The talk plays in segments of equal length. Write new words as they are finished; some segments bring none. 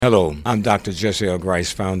Hello, I'm Dr. Jesse L.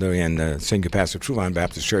 Grice, founder and senior pastor of True Line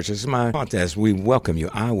Baptist Church. This is my podcast. We welcome you.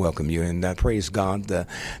 I welcome you. And I praise God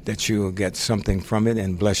that you will get something from it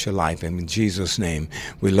and bless your life. And in Jesus' name,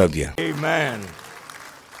 we love you. Amen.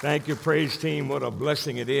 Thank you, praise team. What a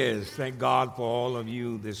blessing it is. Thank God for all of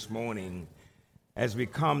you this morning. As we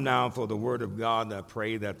come now for the Word of God, I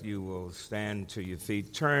pray that you will stand to your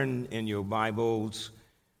feet. Turn in your Bibles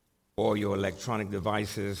or your electronic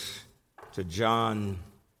devices to John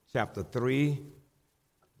chapter 3,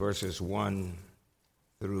 verses 1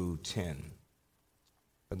 through 10.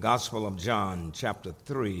 The Gospel of John, chapter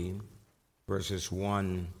 3, verses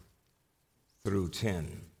 1 through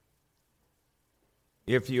 10.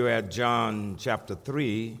 If you're at John chapter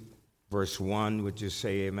 3, verse 1, would you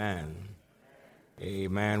say amen?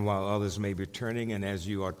 Amen. While others may be turning, and as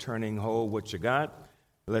you are turning, hold what you got.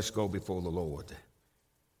 Let's go before the Lord.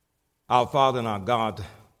 Our Father and our God,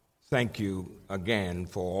 thank you again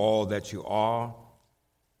for all that you are,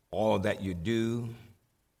 all that you do,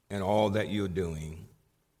 and all that you're doing.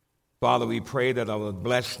 Father, we pray that I will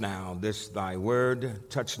bless now this thy word.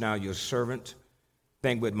 Touch now your servant.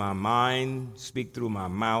 Think with my mind, speak through my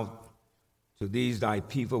mouth to these thy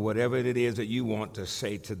people, whatever it is that you want to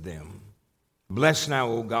say to them. Bless now,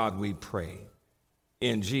 O God, we pray.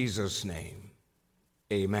 In Jesus' name,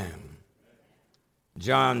 amen.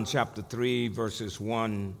 John chapter 3, verses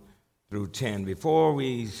 1 through 10. Before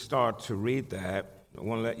we start to read that, I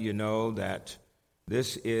want to let you know that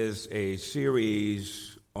this is a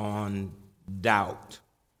series on doubt.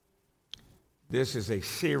 This is a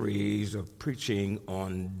series of preaching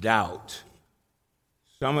on doubt.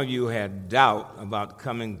 Some of you had doubt about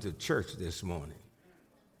coming to church this morning.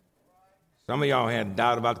 Some of y'all had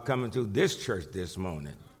doubt about coming to this church this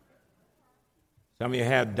morning. Some of you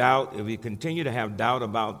had doubt. If you continue to have doubt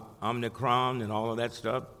about Omicron and all of that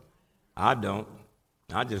stuff, I don't.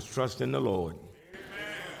 I just trust in the Lord.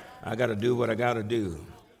 I got to do what I got to do.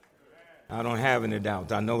 I don't have any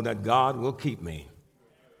doubt. I know that God will keep me.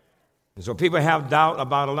 And so people have doubt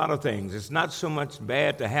about a lot of things. It's not so much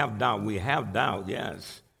bad to have doubt. We have doubt,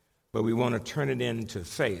 yes, but we want to turn it into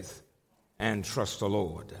faith and trust the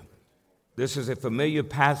Lord. This is a familiar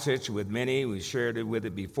passage with many. We shared it with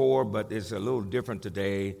it before, but it's a little different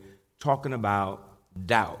today, talking about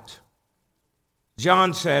doubt.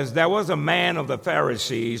 John says, there was a man of the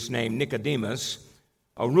Pharisees named Nicodemus,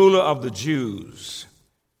 a ruler of the Jews.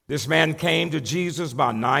 This man came to Jesus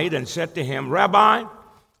by night and said to him, Rabbi,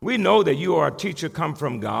 we know that you are a teacher come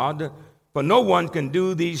from God, for no one can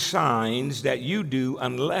do these signs that you do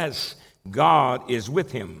unless God is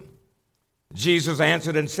with him. Jesus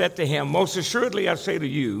answered and said to him, most assuredly I say to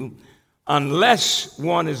you, unless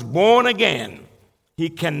one is born again, he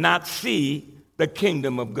cannot see the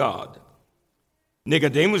kingdom of God.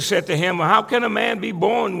 Nicodemus said to him, well, how can a man be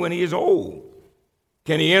born when he is old?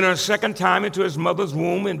 Can he enter a second time into his mother's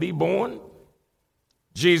womb and be born?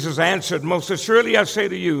 Jesus answered, most assuredly I say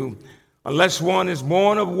to you, unless one is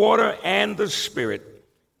born of water and the Spirit,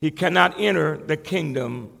 he cannot enter the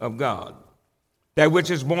kingdom of God. That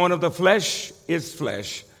which is born of the flesh is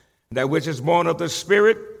flesh. That which is born of the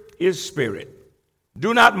Spirit is spirit.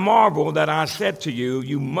 Do not marvel that I said to you,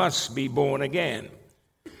 you must be born again.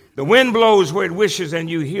 The wind blows where it wishes, and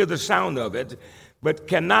you hear the sound of it, but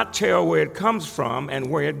cannot tell where it comes from and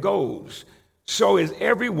where it goes. So is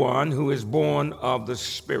everyone who is born of the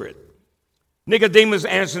Spirit. Nicodemus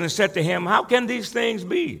answered and said to him, how can these things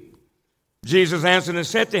be? Jesus answered and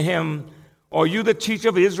said to him, are you the teacher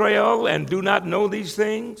of Israel and do not know these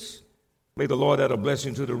things? May the Lord add a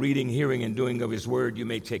blessing to the reading, hearing, and doing of his word. You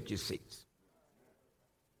may take your seats.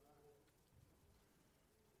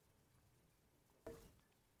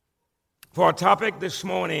 For our topic this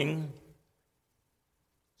morning,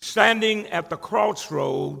 standing at the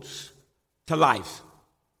crossroads to life.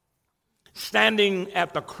 Standing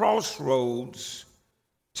at the crossroads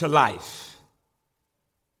to life.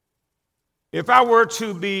 If I were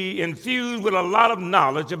to be infused with a lot of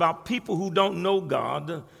knowledge about people who don't know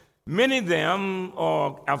God, many of them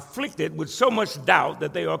are afflicted with so much doubt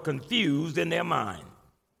that they are confused in their mind.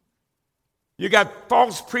 You got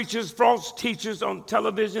false preachers, false teachers on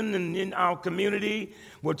television and in our community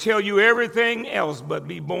will tell you everything else but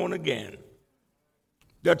be born again.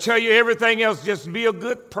 They'll tell you everything else, just be a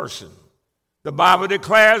good person. The Bible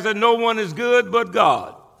declares that no one is good but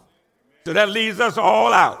God. So that leaves us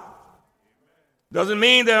all out. Doesn't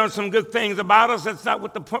mean there are some good things about us. That's not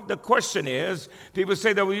what the question is. People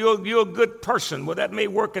say that, well, you're a good person. Well, that may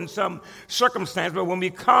work in some circumstance, but when we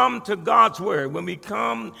come to God's word, when we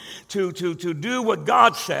come to do what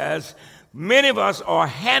God says, many of us are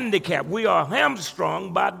handicapped. We are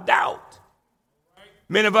hamstrung by doubt.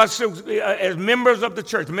 Many of us, as members of the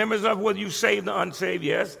church, members of whether you saved or unsaved,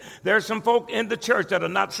 yes, there are some folk in the church that are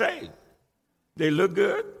not saved. They look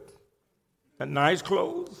good, got nice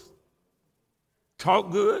clothes,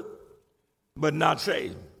 talk good, but not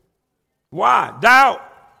saved. Why? Doubt.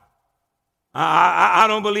 I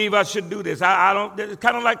don't believe I should do this. I don't. It's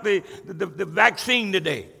kind of like the vaccine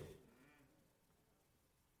today.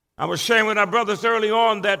 I was sharing with our brothers early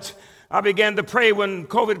on that I began to pray when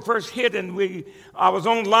COVID first hit, and I was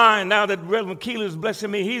online. Now that Reverend Keeler is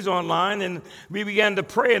blessing me, he's online, and we began to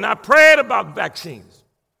pray, and I prayed about vaccines.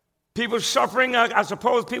 People suffering, I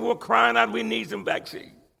suppose people were crying out, we need some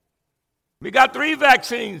vaccines. We got 3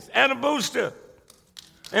 vaccines and a booster,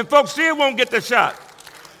 and folks still won't get the shot.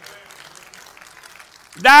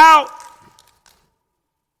 Doubt.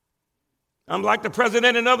 I'm like the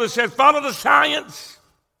president and others said, follow the science.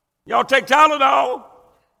 Y'all take Tylenol.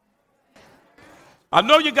 I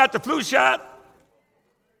know you got the flu shot,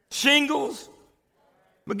 shingles,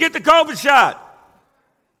 but get the COVID shot.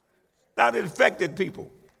 That infected people.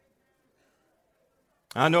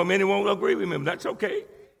 I know many won't agree with me, but that's okay.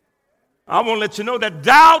 I want to let you know that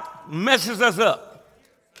doubt messes us up.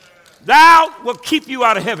 Doubt will keep you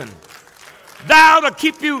out of heaven. Doubt will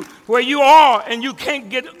keep you where you are and you can't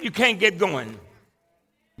get going.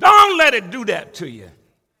 Don't let it do that to you.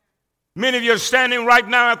 Many of you are standing right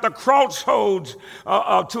now at the crossroads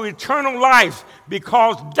to eternal life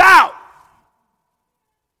because doubt.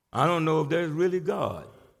 I don't know if there's really God.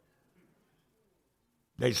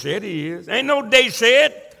 They said he is. Ain't no they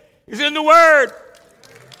said. It's in the Word.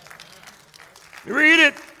 Read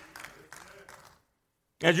it.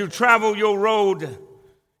 As you travel your road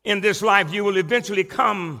in this life, you will eventually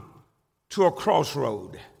come to a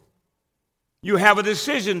crossroad. You have a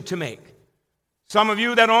decision to make. Some of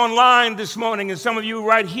you that are online this morning and some of you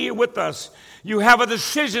right here with us, you have a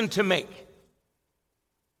decision to make.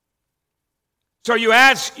 So you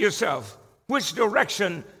ask yourself, which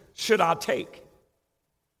direction should I take?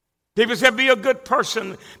 People say, be a good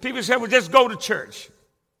person. People say, well, just go to church.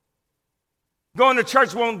 Going to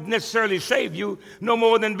church won't necessarily save you, no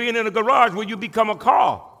more than being in a garage where you become a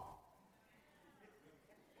car.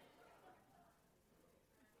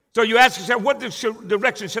 So you ask yourself, what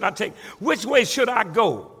direction should I take? Which way should I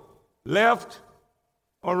go? Left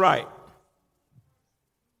or right?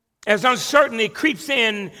 As uncertainty creeps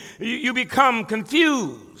in, you become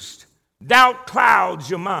confused. Doubt clouds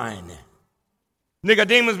your mind.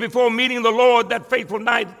 Nicodemus, before meeting the Lord that fateful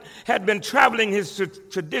night, had been traveling his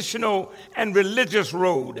traditional and religious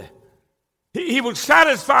road. He was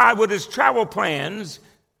satisfied with his travel plans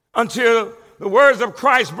until the words of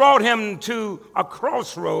Christ brought him to a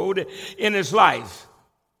crossroad in his life.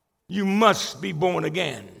 You must be born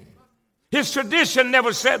again. His tradition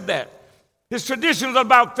never said that. His tradition was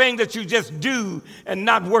about things that you just do and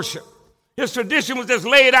not worship. His tradition was just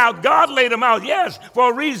laid out. God laid them out, yes,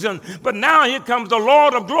 for a reason. But now here comes the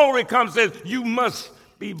Lord of glory comes and says, you must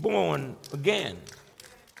be born again.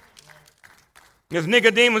 As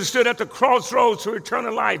Nicodemus stood at the crossroads to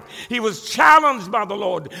eternal life, he was challenged by the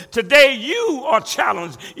Lord. Today you are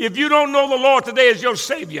challenged. If you don't know the Lord today as your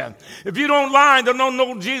Savior, if you don't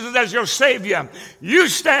know Jesus as your Savior, you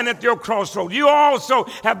stand at your crossroads. You also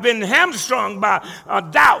have been hamstrung by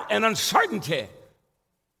doubt and uncertainty.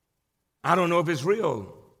 I don't know if it's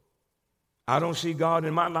real. I don't see God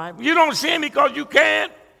in my life. You don't see him because you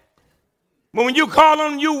can't. But when you call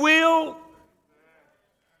on him, you will.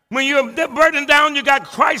 When you're burdened down, you got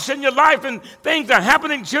Christ in your life and things are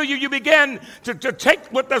happening to you, you begin to take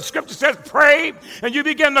what the scripture says, pray, and you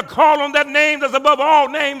begin to call on that name that's above all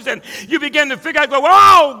names, and you begin to figure out,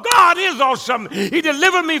 oh, God is awesome. He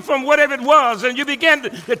delivered me from whatever it was, and you begin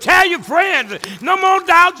to tell your friends, no more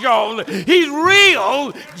doubt, y'all. He's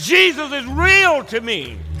real. Jesus is real to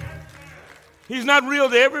me. He's not real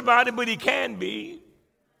to everybody, but he can be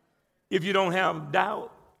if you don't have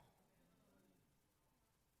doubt.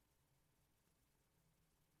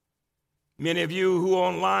 Many of you who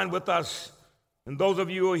are online with us, and those of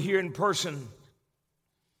you who are here in person,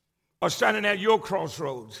 are standing at your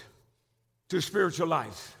crossroads to spiritual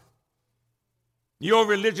life. Your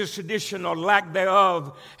religious tradition or lack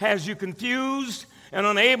thereof has you confused and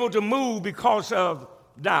unable to move because of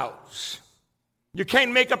doubts. You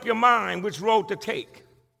can't make up your mind which road to take,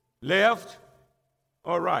 left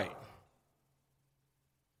or right.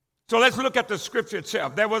 So let's look at the scripture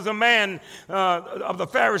itself. There was a man of the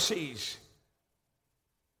Pharisees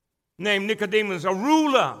named Nicodemus, a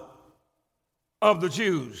ruler of the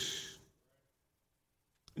Jews.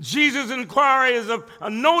 Jesus' inquiry is a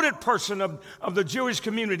noted person of the Jewish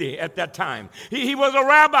community at that time. He was a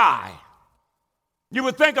rabbi. You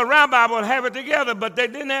would think a rabbi would have it together, but they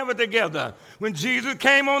didn't have it together. When Jesus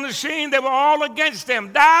came on the scene, they were all against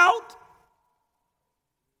him. Doubt.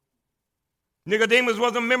 Nicodemus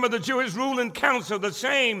was a member of the Jewish ruling council, the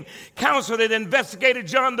same council that investigated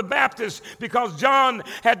John the Baptist because John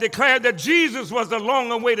had declared that Jesus was the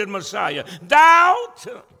long-awaited Messiah. Doubt.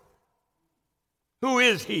 Who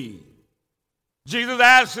is he? Jesus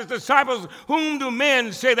asked his disciples, whom do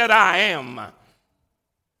men say that I am?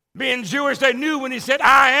 Being Jewish, they knew when he said,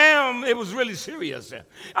 I am, it was really serious.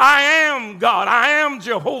 I am God. I am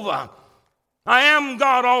Jehovah. I am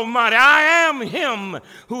God Almighty. I am him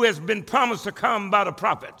who has been promised to come by the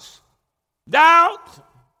prophets. Doubt?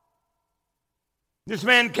 This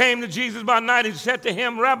man came to Jesus by night and said to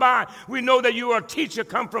him, Rabbi, we know that you are a teacher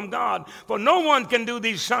come from God, for no one can do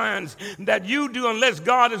these signs that you do unless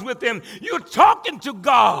God is with them. You're talking to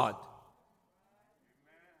God.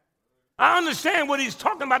 I understand what he's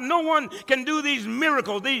talking about. No one can do these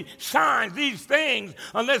miracles, these signs, these things,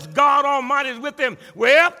 unless God Almighty is with them.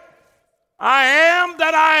 Well, I am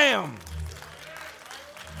that I am.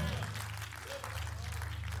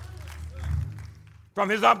 From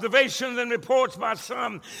his observations and reports by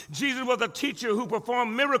some, Jesus was a teacher who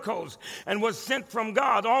performed miracles and was sent from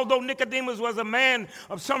God. Although Nicodemus was a man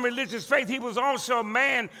of some religious faith, he was also a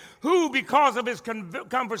man who, because of his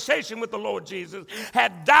conversation with the Lord Jesus,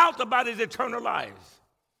 had doubt about his eternal life.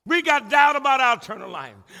 We got doubt about our eternal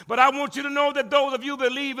life. But I want you to know that those of you who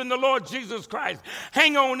believe in the Lord Jesus Christ,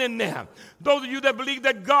 hang on in there. Those of you that believe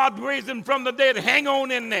that God raised him from the dead, hang on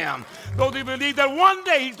in there. Those of you who believe that one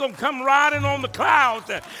day he's going to come riding on the clouds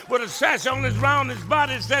with a sash on around his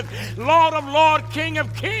body that says, Lord of Lords, King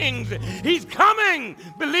of Kings. He's coming.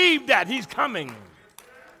 Believe that. He's coming.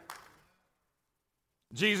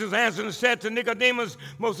 Jesus answered and said to Nicodemus,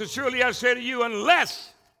 most assuredly I say to you, unless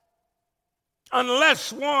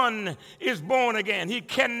one is born again, he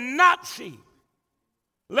cannot see,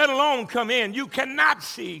 let alone come in. You cannot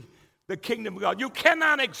see the kingdom of God. You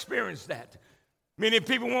cannot experience that. Many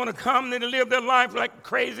people want to come and live their life like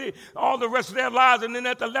crazy all the rest of their lives, and then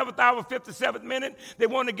at the 11th hour, 57th minute, they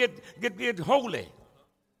want to get holy.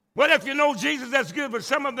 Well, if you know Jesus, that's good, but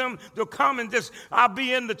some of them, they'll come and just, I'll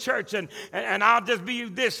be in the church and I'll just be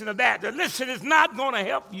this and that. Listen, it's not going to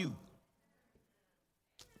help you.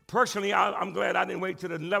 Personally, I'm glad I didn't wait till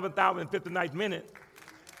the 11th hour and 59th minute.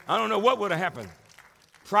 I don't know what would have happened.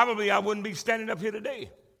 Probably I wouldn't be standing up here today.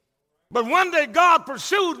 But one day God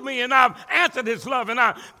pursued me and I've answered his love and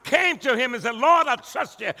I came to him and said, Lord, I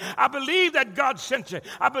trust you. I believe that God sent you.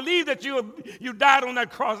 I believe that you died on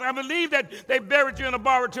that cross. I believe that they buried you in a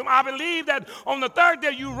borrowed tomb. I believe that on the third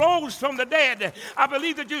day you rose from the dead. I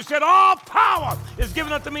believe that you said all power is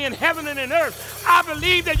given unto me in heaven and in earth. I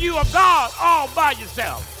believe that you are God all by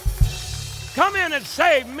yourself. Come in and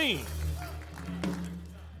save me.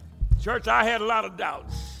 Church, I had a lot of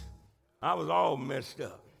doubts. I was all messed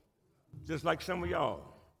up. Just like some of y'all,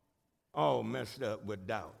 all messed up with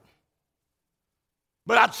doubt.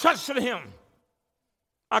 But I trusted him.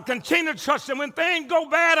 I continue to trust him. When things go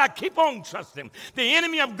bad, I keep on trusting him. The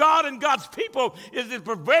enemy of God and God's people is the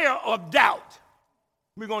purveyor of doubt.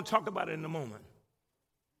 We're going to talk about it in a moment.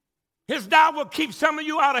 His doubt will keep some of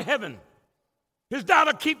you out of heaven. His doubt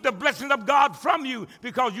will keep the blessings of God from you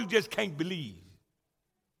because you just can't believe.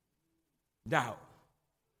 Doubt.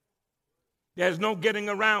 There's no getting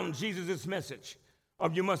around Jesus' message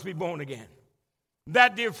of you must be born again.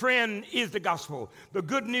 That, dear friend, is the gospel, the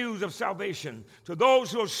good news of salvation to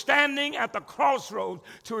those who are standing at the crossroads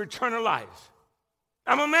to eternal life.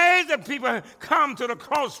 I'm amazed that people come to the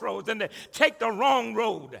crossroads and they take the wrong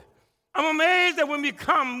road. I'm amazed that when we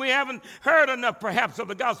come, we haven't heard enough perhaps of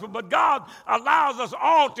the gospel, but God allows us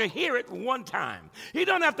all to hear it one time. He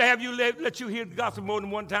doesn't have to have you let you hear the gospel more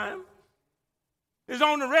than one time. It's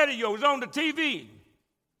on the radio, it's on the TV,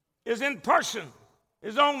 it's in person,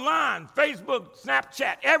 it's online, Facebook,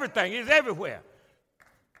 Snapchat, everything, it's everywhere.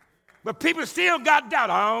 But people still got doubt.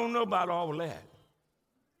 I don't know about all that.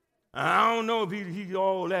 I don't know if he's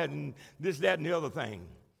all that and this, that, and the other thing.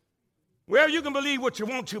 Well, you can believe what you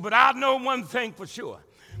want to, but I know one thing for sure.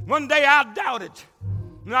 One day I doubted,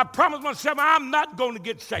 and I promised myself I'm not going to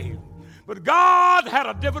get saved. But God had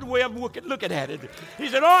a different way of looking at it. He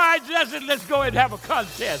said, all right, let's go ahead and have a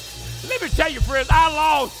contest. Let me tell you, friends, I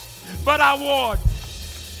lost, but I won.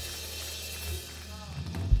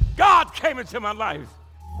 God came into my life.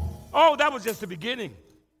 Oh, that was just the beginning.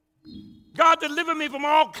 God delivered me from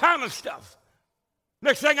all kind of stuff.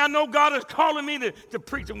 Next thing I know, God is calling me to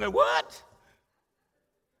preach. I'm going, what?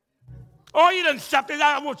 Oh, you done stopped it.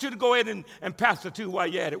 I want you to go ahead and pastor too while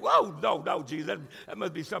you're at it. Whoa, no, Jesus. That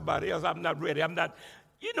must be somebody else. I'm not ready. I'm not.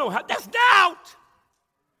 You know how, that's doubt.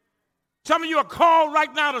 Some of you are called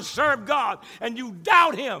right now to serve God, and you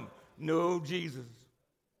doubt him. No, Jesus.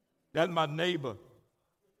 That's my neighbor.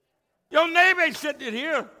 Your neighbor ain't sitting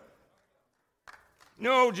here.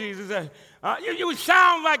 No, Jesus. You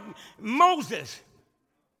sound like Moses.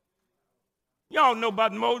 Y'all know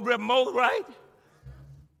about Moses, right?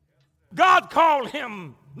 God called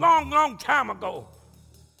him long time ago.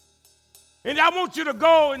 And I want you to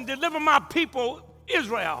go and deliver my people,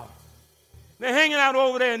 Israel. They're hanging out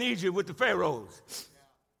over there in Egypt with the pharaohs.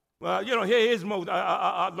 Well, here's Moses.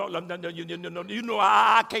 I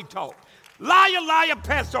can't talk. Liar,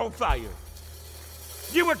 pass on fire.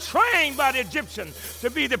 You were trained by the Egyptians to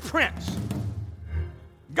be the prince.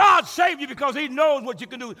 God saved you because he knows what you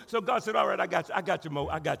can do. So God said, all right, I got you, Mo.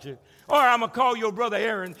 I got you. Or I'm going to call your brother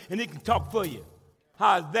Aaron, and he can talk for you.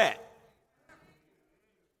 How's that?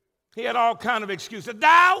 He had all kind of excuses.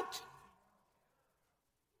 Doubt.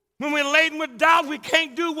 When we're laden with doubt, we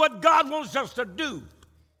can't do what God wants us to do.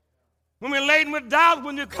 When we're laden with doubt,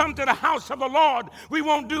 when you come to the house of the Lord, we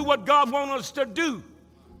won't do what God wants us to do.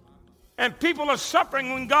 And people are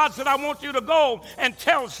suffering when God said, I want you to go and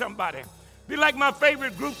tell somebody. Be like my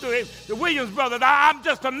favorite group, the Williams brothers. I'm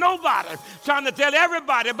just a nobody trying to tell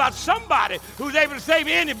everybody about somebody who's able to save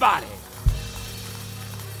anybody.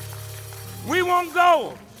 We won't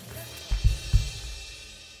go.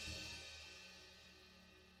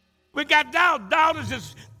 We got doubt. Doubt is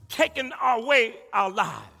just taking away our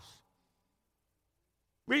lives.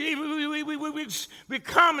 We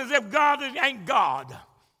come as if God ain't God.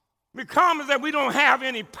 We come as if we don't have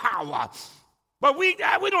any power. But we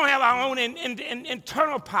don't have our own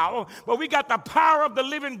internal power, but we got the power of the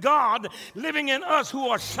living God living in us who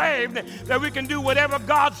are saved, that we can do whatever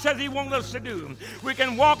God says he wants us to do. We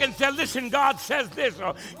can walk and say, listen, God says this,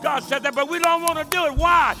 or God said that, but we don't want to do it.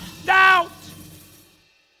 Why? Doubt.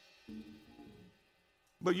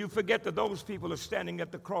 But you forget that those people are standing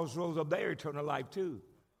at the crossroads of their eternal life too.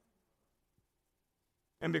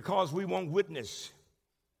 And because we won't witness,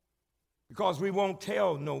 because we won't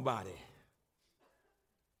tell nobody,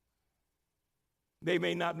 they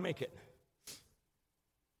may not make it.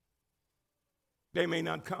 They may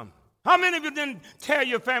not come. How many of you didn't tell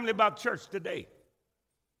your family about church today?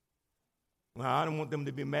 Well, I don't want them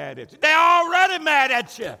to be mad at you. They're already mad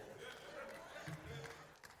at you.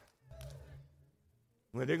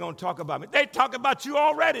 Well, they're going to talk about me. They talk about you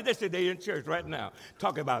already. They say they're in church right now.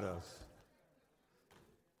 Talk about us.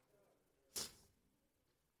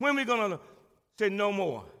 When are we going to say no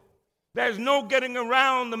more? There's no getting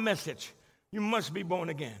around the message. You must be born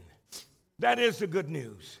again. That is the good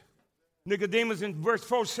news. Nicodemus in verse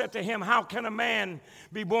 4 said to him, how can a man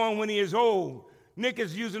be born when he is old? Nick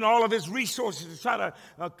is using all of his resources to try to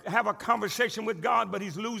have a conversation with God, but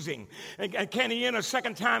he's losing. And can he enter a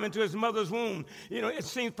second time into his mother's womb? It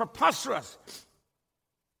seems preposterous.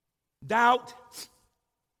 Doubt.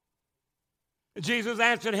 Jesus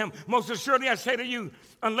answered him, most assuredly I say to you,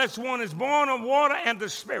 unless one is born of water and the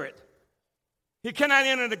Spirit, he cannot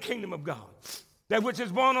enter the kingdom of God. That which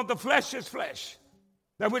is born of the flesh is flesh.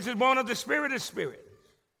 That which is born of the Spirit is spirit.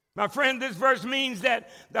 My friend, this verse means that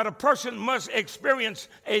a person must experience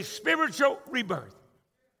a spiritual rebirth.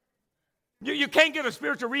 You can't get a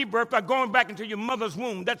spiritual rebirth by going back into your mother's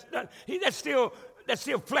womb. That's still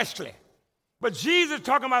fleshly. But Jesus is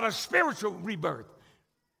talking about a spiritual rebirth.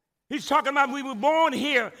 He's talking about we were born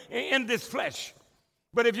here in this flesh.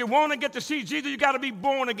 But if you want to get to see Jesus, you got to be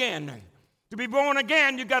born again. To be born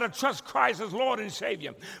again, you got to trust Christ as Lord and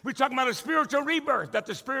Savior. We're talking about a spiritual rebirth, that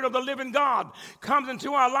the Spirit of the living God comes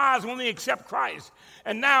into our lives when we accept Christ.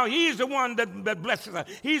 And now he's the one that blesses us.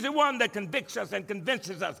 He's the one that convicts us and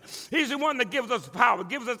convinces us. He's the one that gives us power,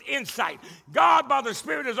 gives us insight. God, by the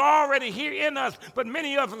Spirit, is already here in us, but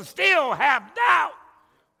many of us still have doubt.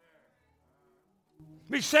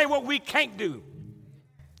 We say what we can't do.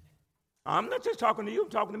 I'm not just talking to you, I'm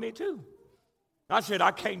talking to me too. I said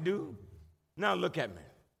I can't do. Now look at me.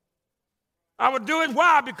 I would do it.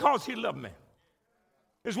 Why? Because he loved me.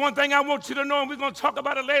 There's one thing I want you to know, and we're going to talk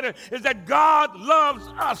about it later, is that God loves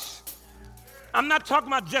us. I'm not talking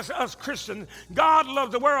about just us Christians. God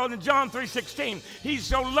loves the world in John 3:16. He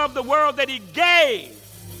so loved the world that he gave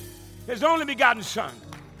his only begotten Son,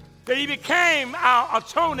 that he became our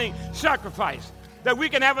atoning sacrifice, that we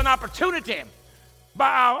can have an opportunity by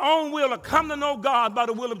our own will to come to know God by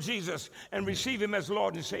the will of Jesus and receive him as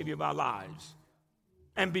Lord and Savior of our lives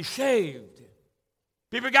and be saved.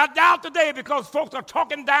 People got doubt today because folks are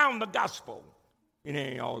talking down the gospel. It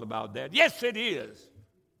ain't all about that. Yes, it is.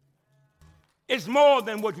 It's more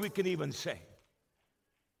than what we can even say.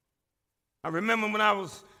 I remember when I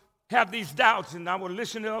had these doubts and I would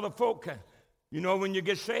listen to other folk. When you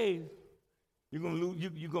get saved, you're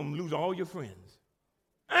gonna lose all your friends.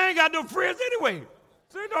 I ain't got no friends anyway,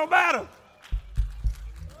 so it don't matter.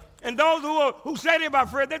 And those who say they're my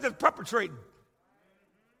friends, they're just perpetrating.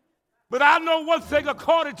 But I know one thing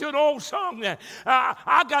according to an old song.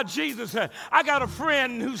 I got Jesus. I got a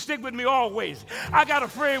friend who stick with me always. I got a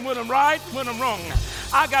friend when I'm right, when I'm wrong.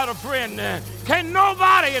 I got a friend. Can't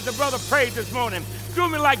nobody, as the brother prayed this morning, do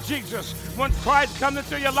me like Jesus. When Christ comes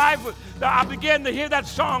into your life, I began to hear that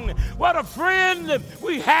song. What a friend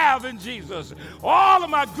we have in Jesus. All of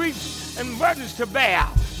my griefs and burdens to bear.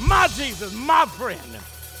 My Jesus, my friend.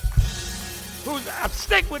 Who's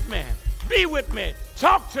stick with me, be with me,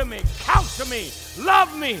 talk to me, counsel me,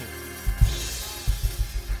 love me.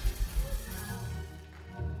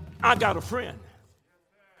 I got a friend.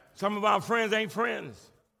 Some of our friends ain't friends.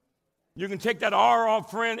 You can take that R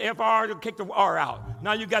off friend, F-R, to kick the R out.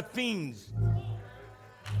 Now you got fiends.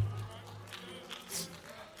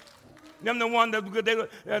 Them the one that,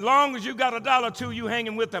 as long as you got $1 or $2, you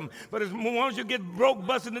hanging with them. But as once you get broke,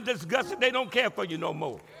 busted, and disgusted, they don't care for you no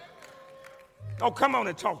more. Oh, come on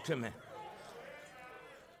and talk to me.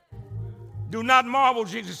 Do not marvel,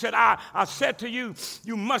 Jesus said. I said to you,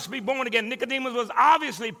 you must be born again. Nicodemus was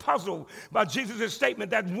obviously puzzled by Jesus' statement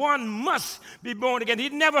that one must be born again.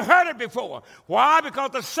 He'd never heard it before. Why?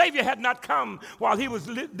 Because the Savior had not come while he was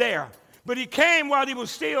there. But he came while he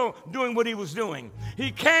was still doing what he was doing.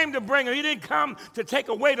 He came to bring, he didn't come to take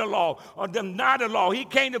away the law or deny the law. He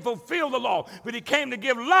came to fulfill the law, but he came to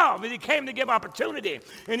give love, and he came to give opportunity.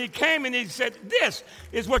 And he came and he said, this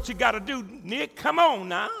is what you got to do, Nick. Come on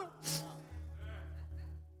now.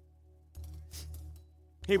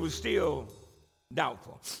 He was still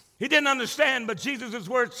doubtful. He didn't understand, but Jesus'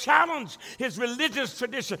 words challenged his religious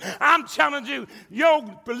tradition. I'm challenging you,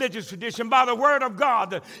 your religious tradition by the word of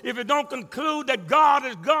God. If it don't conclude that God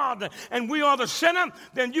is God and we are the sinner,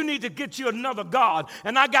 then you need to get you another God.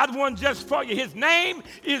 And I got one just for you. His name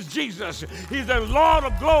is Jesus. He's the Lord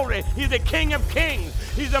of glory. He's the King of kings.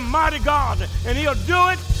 He's the mighty God, and he'll do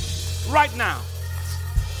it right now.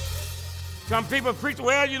 Some people preach,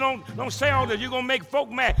 well, you don't say all that. You're going to make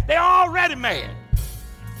folk mad. They're already mad.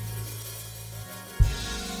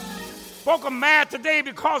 Folk are mad today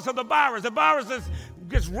because of the virus. The virus is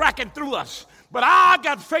just racking through us. But I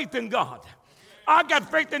got faith in God. I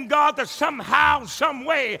got faith in God that somehow, some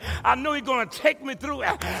way, I know he's going to take me through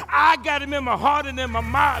it. I got him in my heart and in my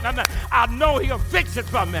mind. I know he'll fix it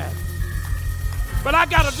for me. But I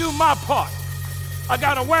got to do my part. I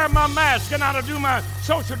got to wear my mask, and I got to do my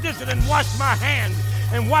social distance and wash my hands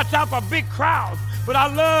and watch out for big crowds. But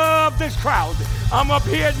I love this crowd. I'm up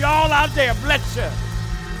here, y'all out there. Bless you.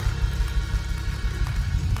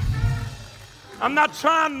 I'm not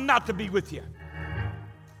trying not to be with you.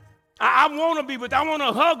 I want to be with you. I want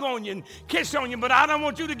to hug on you and kiss on you, but I don't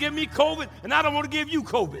want you to give me COVID, and I don't want to give you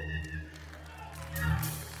COVID.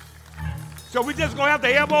 So we just going to have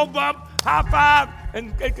to elbow bump, high five,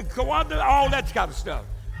 and go on to all that kind of stuff.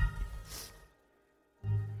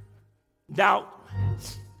 Doubt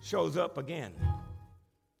shows up again,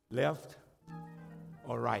 left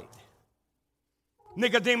or right.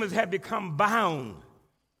 Nicodemus had become bound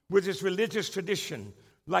with his religious tradition,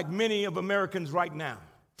 like many of Americans right now.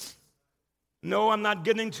 No, I'm not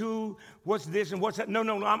getting to what's this and what's that. No.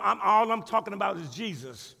 All I'm talking about is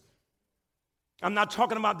Jesus. I'm not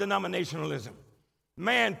talking about denominationalism.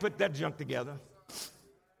 Man put that junk together.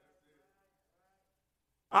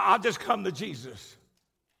 I'll just come to Jesus,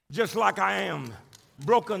 just like I am,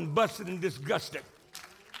 broken, busted, and disgusted.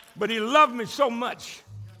 But he loved me so much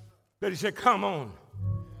that he said, come on,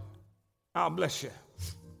 I'll bless you.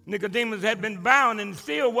 Nicodemus had been bound and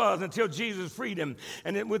still was until Jesus freed him,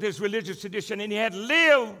 and with his religious tradition, and he had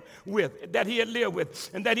lived with,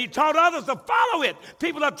 and that he taught others to follow it.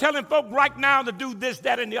 People are telling folk right now to do this,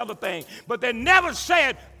 that, and the other thing, but they never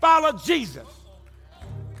said, follow Jesus.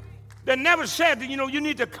 They never said, you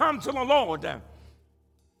need to come to the Lord.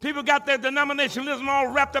 People got their denominationalism all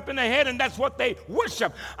wrapped up in their head, and that's what they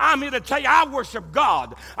worship. I'm here to tell you, I worship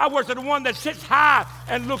God. I worship the one that sits high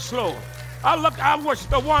and looks low. I worship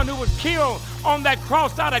the one who was killed on that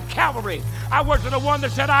cross out at Calvary. I worship the one that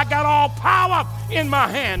said, I got all power in my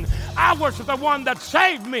hand. I worship the one that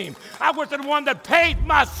saved me. I worship the one that paid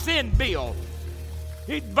my sin bill.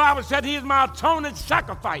 The Bible said he is my atoning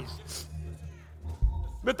sacrifice.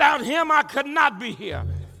 Without him, I could not be here.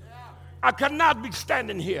 I could not be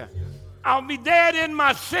standing here. I'll be dead in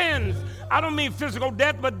my sins. I don't mean physical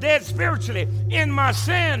death, but dead spiritually in my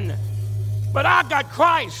sin. But I got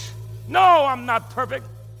Christ. No, I'm not perfect.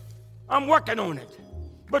 I'm working on it.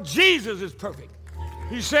 But Jesus is perfect.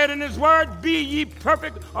 He said in his word, be ye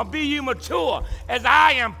perfect or be ye mature as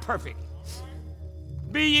I am perfect.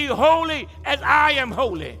 Be ye holy as I am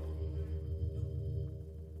holy.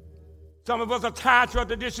 Some of us are tied to a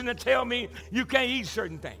tradition that tell me you can't eat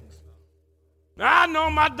certain things. Now, I know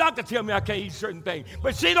my doctor tell me I can't eat certain things,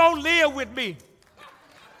 but she don't live with me.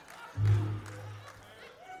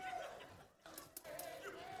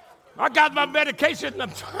 I got my medication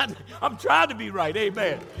and I'm trying to be right,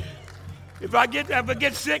 amen. If I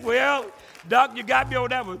get sick, well, doc, you got me on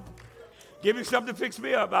that one. Give me something to fix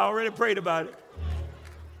me up. I already prayed about it.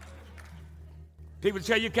 People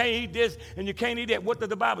tell you can't eat this and you can't eat that. What does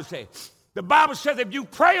the Bible say? The Bible says if you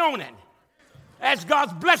pray on it, ask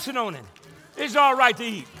God's blessing on it, it's all right to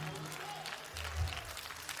eat.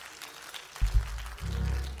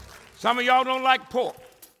 Some of y'all don't like pork.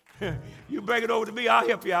 You bring it over to me, I'll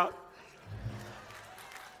help you out.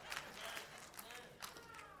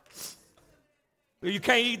 You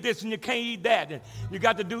can't eat this and you can't eat that. And you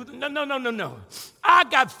got to do, no. I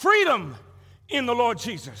got freedom in the Lord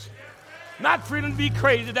Jesus. Not freedom to be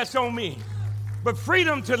crazy, that's on me. But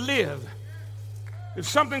freedom to live. If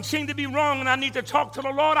something seems to be wrong and I need to talk to the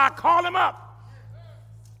Lord, I call him up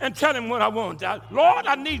and tell him what I want. Lord,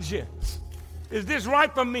 I need you. Is this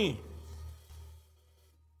right for me?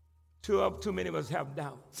 Too many of us have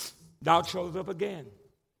doubt. Doubt shows up again.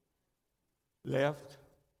 Left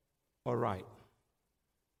or right.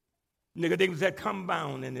 Nicodemus had come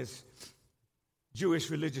bound in his Jewish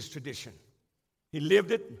religious tradition. He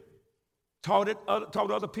lived it, taught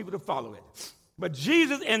other people to follow it. But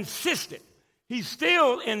Jesus insisted, he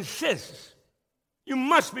still insists, you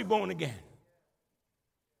must be born again.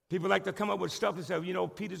 People like to come up with stuff and say, you know,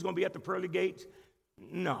 Peter's going to be at the pearly gates.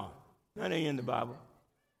 No, that ain't in the Bible.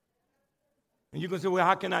 And you can say, well,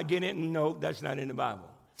 how can I get in? No, that's not in the Bible.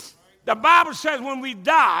 The Bible says when we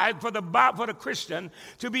die, for the Christian,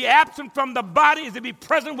 to be absent from the body is to be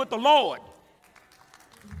present with the Lord.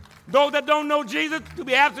 Those that don't know Jesus, to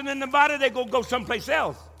be absent in the body, they go someplace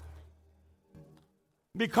else.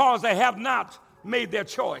 Because they have not made their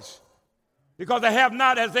choice. Because they have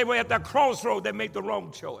not, as they were at that crossroad, they made the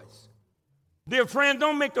wrong choice. Dear friend,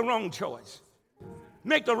 don't make the wrong choice.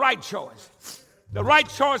 Make the right choice. The right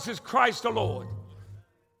choice is Christ the Lord.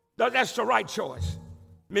 That's the right choice.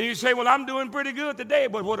 I mean, you say, well, I'm doing pretty good today,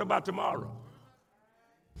 but what about tomorrow?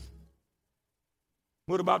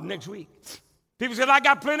 What about next week? People said, I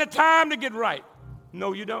got plenty of time to get right.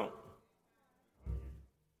 No, you don't.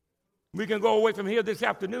 We can go away from here this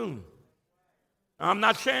afternoon. I'm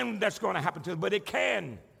not saying that's going to happen to us, but it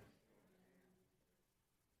can.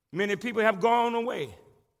 Many people have gone away,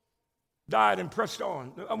 died and pressed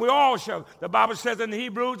on. We all shall. The Bible says in the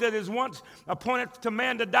Hebrews that it is once appointed to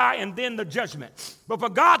man to die and then the judgment. But for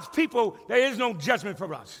God's people, there is no judgment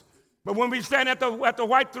for us. But when we stand at the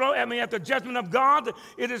white throne, at the judgment of God,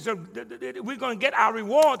 we're going to get our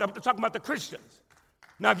reward. I'm talking about the Christians.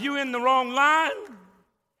 Now, if you're in the wrong line,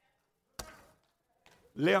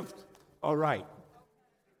 left or right,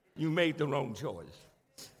 you made the wrong choice.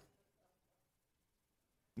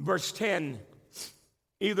 Verse 10,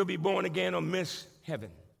 either be born again or miss heaven.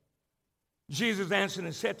 Jesus answered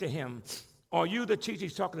and said to him, are you the teacher?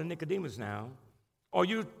 He's talking to Nicodemus now. Are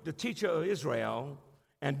you the teacher of Israel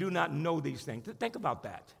and do not know these things? Think about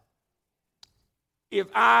that. If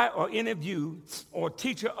I or any of you are a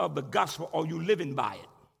teacher of the gospel, are you living by it?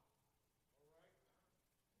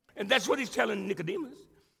 And that's what he's telling Nicodemus.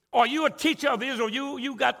 Are you a teacher of Israel?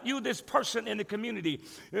 You this person in the community.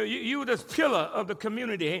 You this pillar of the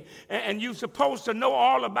community, and you're supposed to know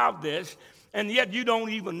all about this, and yet you don't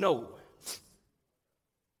even know.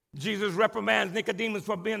 Jesus reprimands Nicodemus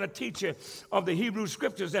for being a teacher of the Hebrew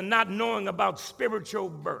scriptures and not knowing about spiritual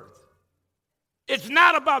birth. It's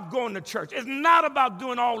not about going to church. It's not about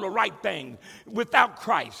doing all the right things without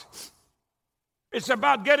Christ. It's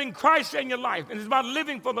about getting Christ in your life, and it's about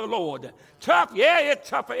living for the Lord. Tough? Yeah, it's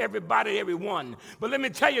tough for everybody, everyone. But let me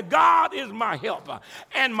tell you, God is my helper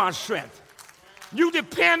and my strength. You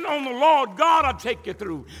depend on the Lord, God will take you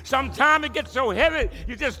through. Sometimes it gets so heavy,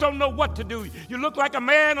 you just don't know what to do. You look like a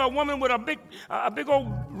man or a woman with a big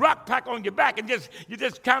old rock pack on your back, and you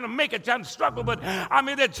just kind of make it, trying to struggle. But I'm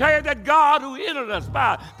here to tell you that God, who entered us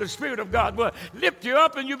by the Spirit of God, will lift you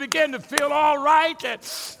up, and you begin to feel all right, and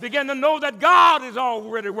begin to know that God is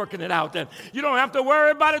already working it out. And you don't have to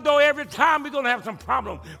worry about it, though. Every time we're going to have some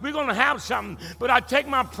problem. We're going to have something. But I take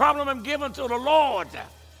my problem and give it to the Lord.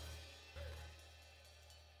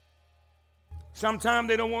 Sometimes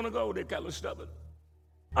they don't want to go. They're kind of stubborn.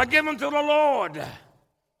 I give them to the Lord.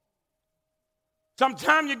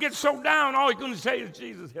 Sometimes you get so down, all you're going to say is,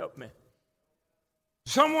 Jesus, help me.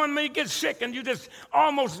 Someone may get sick and you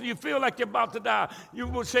feel like you're about to die. You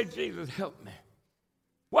will say, Jesus, help me.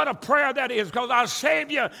 What a prayer that is, because our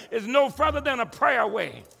Savior is no further than a prayer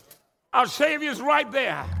away. Our Savior is right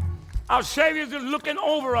there. Our Savior is looking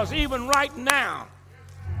over us even right now.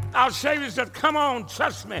 Our Savior said, come on,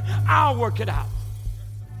 trust me, I'll work it out.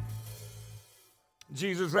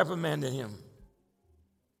 Jesus reprimanded him.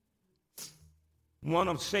 One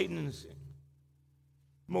of Satan's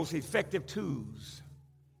most effective tools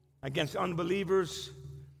against unbelievers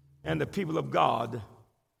and the people of God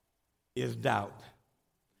is doubt.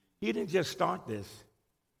 He didn't just start this.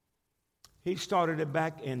 He started it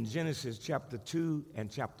back in Genesis chapter 2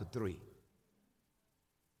 and chapter 3,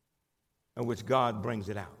 in which God brings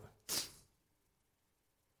it out.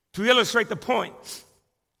 To illustrate the point,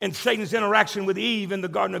 in Satan's interaction with Eve in the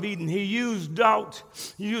Garden of Eden, he used doubt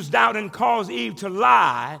and caused Eve to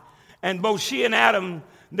lie, and both she and Adam,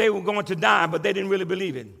 they were going to die, but they didn't really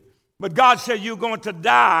believe it. But God said you're going to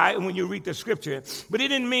die when you read the scripture. But it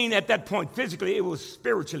didn't mean at that point physically, it was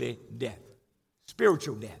spiritually death.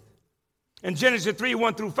 Spiritual death. In Genesis 3,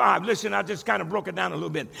 1 through 5, listen, I just kind of broke it down a little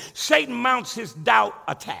bit. Satan mounts his doubt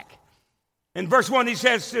attack. In verse 1, he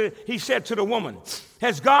said to the woman,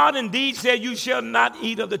 has God indeed said you shall not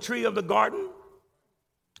eat of the tree of the garden?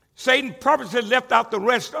 Satan purposely left out the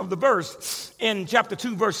rest of the verse in chapter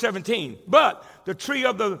 2, verse 17. But the tree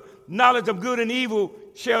of the knowledge of good and evil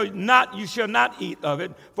you shall not eat of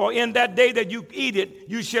it, for in that day that you eat it,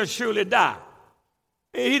 you shall surely die.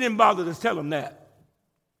 He didn't bother to tell him that.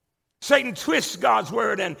 Satan twists God's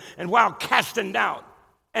word and while casting doubt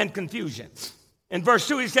and confusion. In verse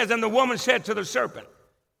 2, he says, and the woman said to the serpent,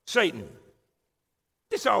 Satan,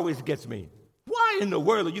 this always gets me. Why in the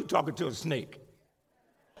world are you talking to a snake?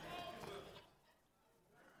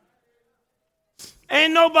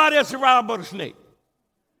 Ain't nobody else around but a snake.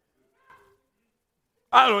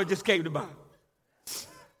 I don't know, it just came to mind.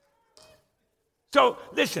 So,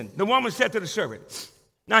 listen, the woman said to the serpent,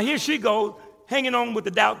 now here she goes, hanging on with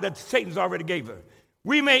the doubt that Satan's already gave her.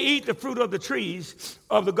 We may eat the fruit of the trees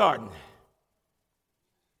of the garden.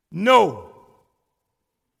 No.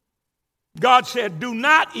 God said, do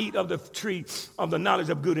not eat of the tree of the knowledge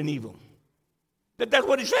of good and evil. That's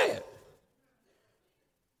what he said.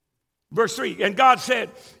 Verse 3, and God said,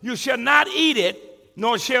 you shall not eat it,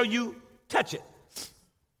 nor shall you touch it.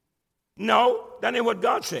 No, that ain't what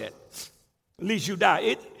God said. At least you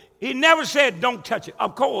die. He never said don't touch it.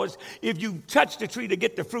 Of course, if you touch the tree to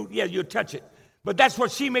get the fruit, yeah, you'll touch it. But that's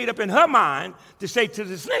what she made up in her mind to say to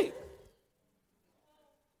the snake.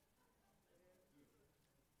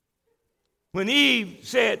 When Eve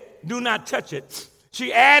said, do not touch it,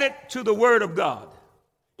 she added to the word of God.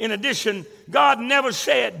 In addition, God never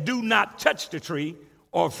said, do not touch the tree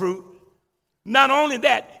or fruit. Not only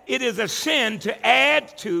that, it is a sin to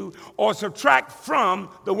add to or subtract from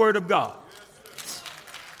the word of God.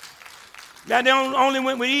 That only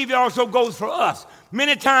went with Eve, it also goes for us.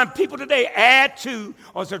 Many times people today add to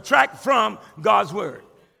or subtract from God's word.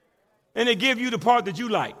 And they give you the part that you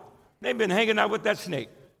like. They've been hanging out with that snake.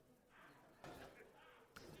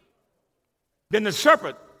 Then the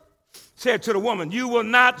serpent said to the woman, you will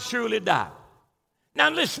not surely die. Now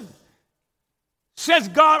listen, since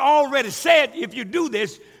God already said if you do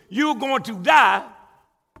this, you're going to die,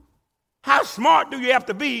 how smart do you have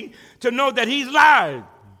to be to know that he's lying?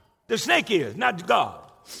 The snake is, not God.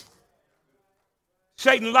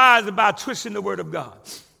 Satan lies about twisting the word of God.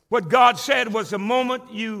 What God said was the moment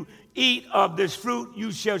you eat of this fruit,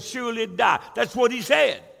 you shall surely die. That's what he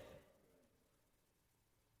said.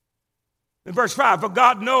 In verse 5, for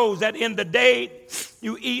God knows that in the day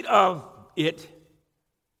you eat of it,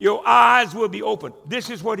 your eyes will be opened. This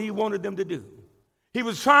is what he wanted them to do. He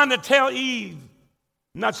was trying to tell Eve,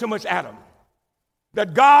 not so much Adam,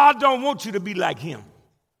 that God don't want you to be like him.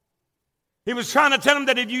 He was trying to tell him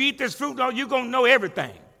that if you eat this fruit, you're going to know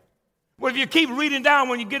everything. Well, if you keep reading down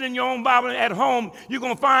when you get in your own Bible at home, you're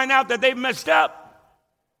going to find out that they messed up.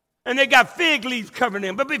 And they got fig leaves covering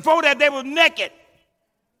them. But before that, they were naked.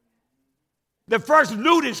 The first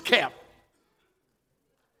loot is kept.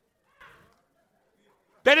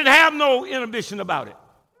 They didn't have no inhibition about it.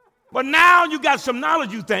 But now you got some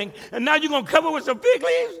knowledge, you think, and now you're going to cover with some fig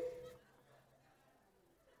leaves?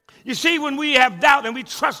 You see, when we have doubt and we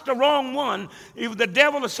trust the wrong one, either the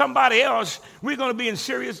devil or somebody else, we're going to be in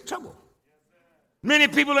serious trouble. Many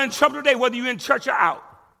people are in trouble today, whether you're in church or out,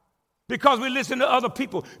 because we listen to other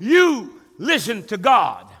people. You listen to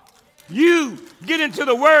God. You get into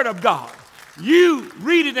the Word of God. You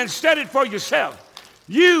read it and study it for yourself.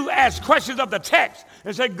 You ask questions of the text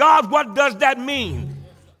and say, God, what does that mean?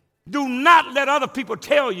 Do not let other people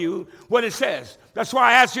tell you what it says. That's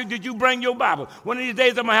why I asked you, did you bring your Bible? One of these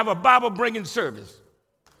days I'm going to have a Bible bringing service.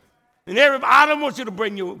 And I don't want you to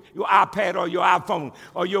bring your iPad or your iPhone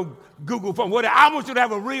or your Google phone, whatever. I want you to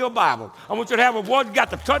have a real Bible. I want you to have a one that got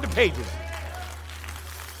the 20 pages.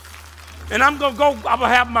 And I'm going to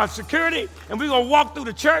have my security, and we're going to walk through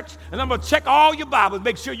the church, and I'm going to check all your Bibles,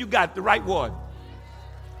 make sure you got the right one.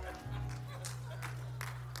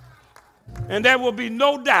 And there will be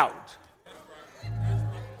no doubt.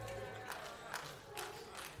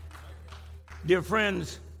 Dear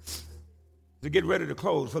friends, to get ready to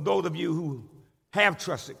close, for those of you who have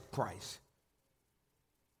trusted Christ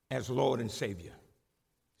as Lord and Savior,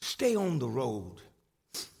 stay on the road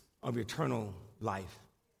of eternal life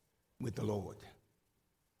with the Lord.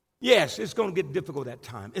 Yes, it's going to get difficult at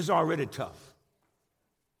times. It's already tough.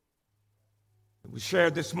 We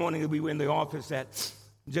shared this morning that we were in the office that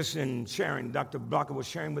just in sharing, Dr. Blocker was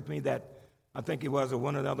sharing with me that I think it was, or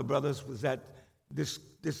one of the other brothers, was that this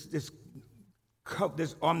COVID,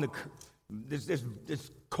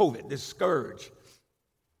 this scourge.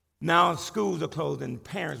 Now schools are closed and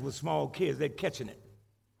parents with small kids, they're catching it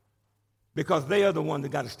because they are the ones that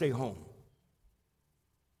got to stay home.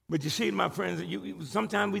 But you see, my friends,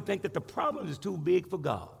 sometimes we think that the problem is too big for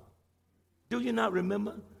God. Do you not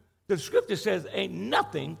remember? The scripture says, ain't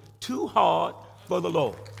nothing too hard for the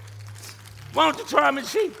Lord. Why don't you try them and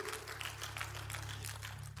see?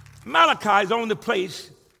 Malachi is the only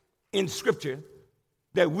place in scripture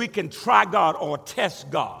that we can try God or test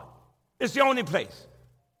God. It's the only place.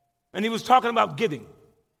 And he was talking about giving.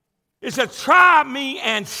 It said, try me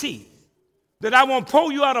and see that I won't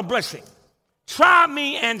pull you out a blessing. Try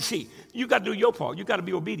me and see. You got to do your part. You got to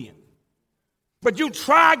be obedient. But you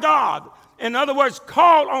try God. In other words,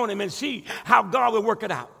 call on him and see how God will work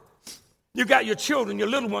it out. You got your children, your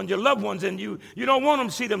little ones, your loved ones, and you don't want them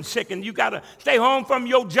to see them sick, and you got to stay home from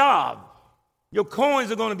your job. Your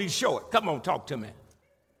coins are going to be short. Come on, talk to me.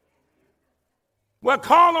 Well,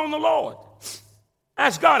 call on the Lord.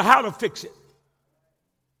 Ask God how to fix it.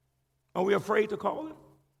 Are we afraid to call him?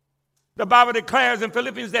 The Bible declares in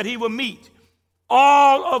Philippians that he will meet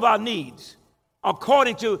all of our needs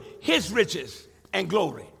according to his riches and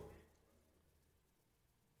glory.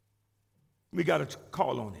 We got to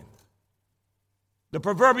call on him. The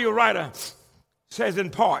proverbial writer says in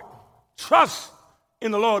part, trust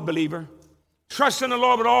in the Lord, believer. Trust in the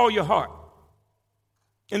Lord with all your heart.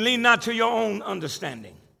 And lean not to your own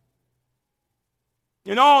understanding.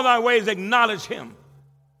 In all thy ways acknowledge him,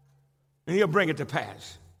 and he'll bring it to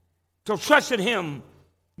pass. So trust in him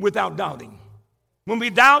without doubting. When we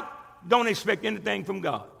doubt, don't expect anything from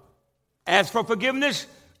God. Ask for forgiveness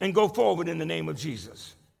and go forward in the name of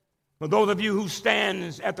Jesus. For those of you who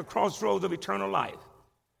stand at the crossroads of eternal life,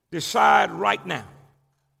 decide right now,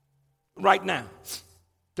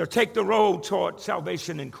 to take the road toward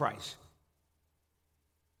salvation in Christ.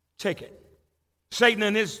 Take it. Satan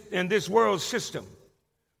in this world system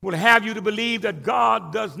will have you to believe that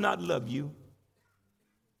God does not love you.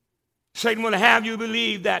 Satan will have you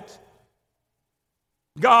believe that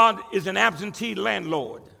God is an absentee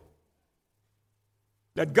landlord,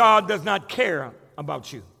 that God does not care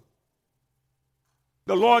about you.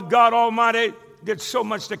 The Lord God Almighty did so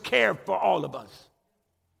much to care for all of us.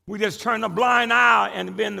 We just turn a blind eye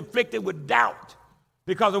and been afflicted with doubt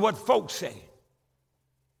because of what folks say.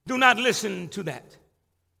 Do not listen to that.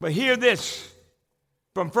 But hear this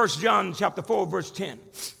from 1 John chapter 4, verse 10.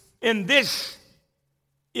 In this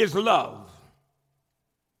is love.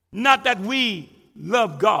 Not that we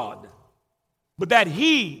love God, but that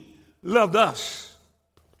he loved us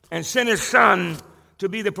and sent his son to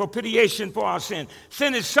be the propitiation for our sin.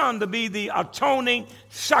 Sent his son to be the atoning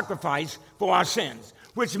sacrifice for our sins,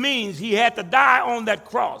 which means he had to die on that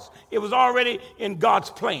cross. It was already in God's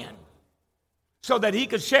plan so that he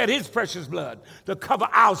could shed his precious blood to cover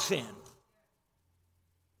our sin.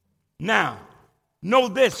 Now, know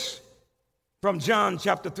this from John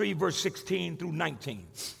chapter 3, verse 16 through 19.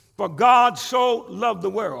 For God so loved the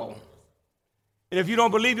world. And if you don't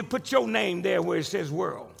believe it, put your name there where it says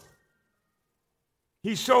world.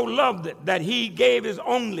 He so loved it that he gave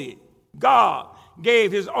God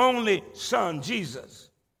gave his only son, Jesus,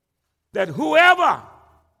 that whoever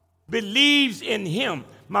believes in him,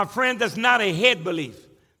 my friend, that's not a head belief,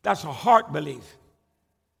 that's a heart belief.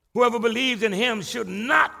 Whoever believes in him should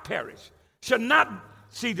not perish, should not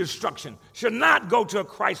see destruction, should not go to a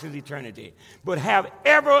crisis eternity, but have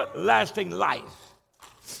everlasting life.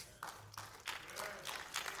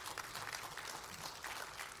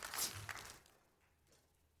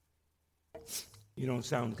 You don't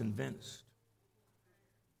sound convinced.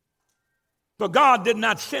 For God did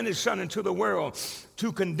not send his son into the world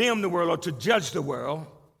to condemn the world or to judge the world,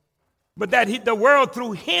 but that the world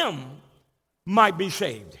through him might be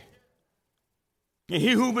saved. And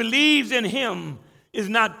he who believes in him is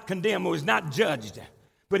not condemned or is not judged.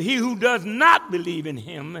 But he who does not believe in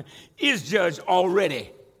him is judged already,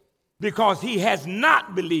 because he has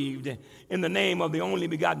not believed in the name of the only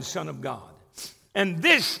begotten Son of God. And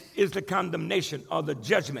this is the condemnation or the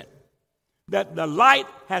judgment, that the light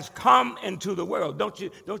has come into the world. Don't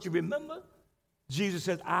you remember? Jesus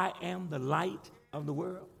says, I am the light of the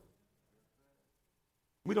world.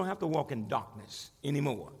 We don't have to walk in darkness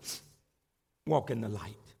anymore. Walk in the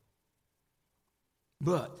light.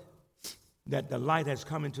 But that the light has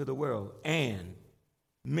come into the world, and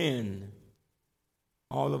men,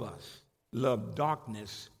 all of us, love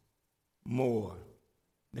darkness more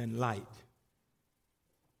than light.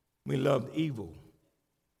 We love evil,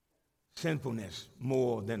 sinfulness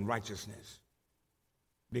more than righteousness,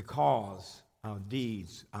 because our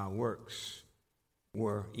deeds, our works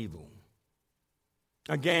were evil.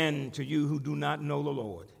 Again, to you who do not know the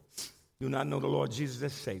Lord, do not know the Lord Jesus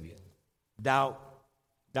as Savior, doubt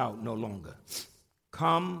no longer.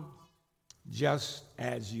 Come just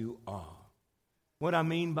as you are. What I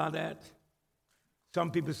mean by that,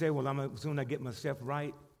 some people say, well, as soon as I get myself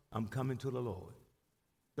right, I'm coming to the Lord.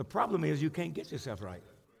 The problem is you can't get yourself right.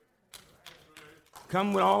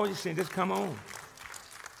 Come with all your sin, just come on.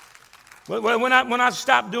 Well, when I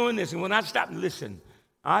stopped doing this, and when I stopped, listen,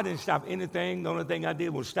 I didn't stop anything. The only thing I did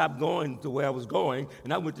was stop going to where I was going,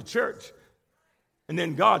 and I went to church. And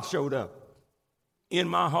then God showed up in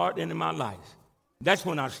my heart and in my life. That's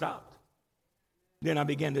when I stopped. Then I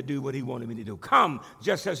began to do what he wanted me to do. Come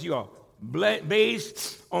just as you are,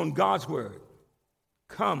 based on God's word.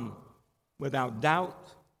 Come without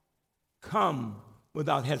doubt. Come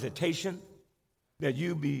without hesitation, that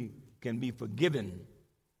you can be forgiven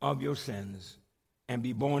of your sins and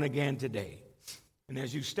be born again today. And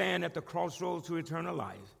as you stand at the crossroads to eternal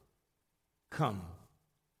life, come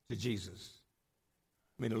to Jesus.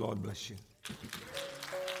 May the Lord bless you.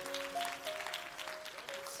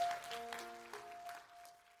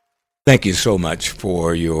 Thank you so much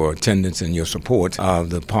for your attendance and your support of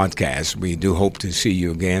the podcast. We do hope to see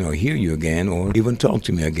you again or hear you again or even talk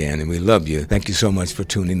to me again, and we love you. Thank you so much for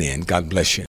tuning in. God bless you.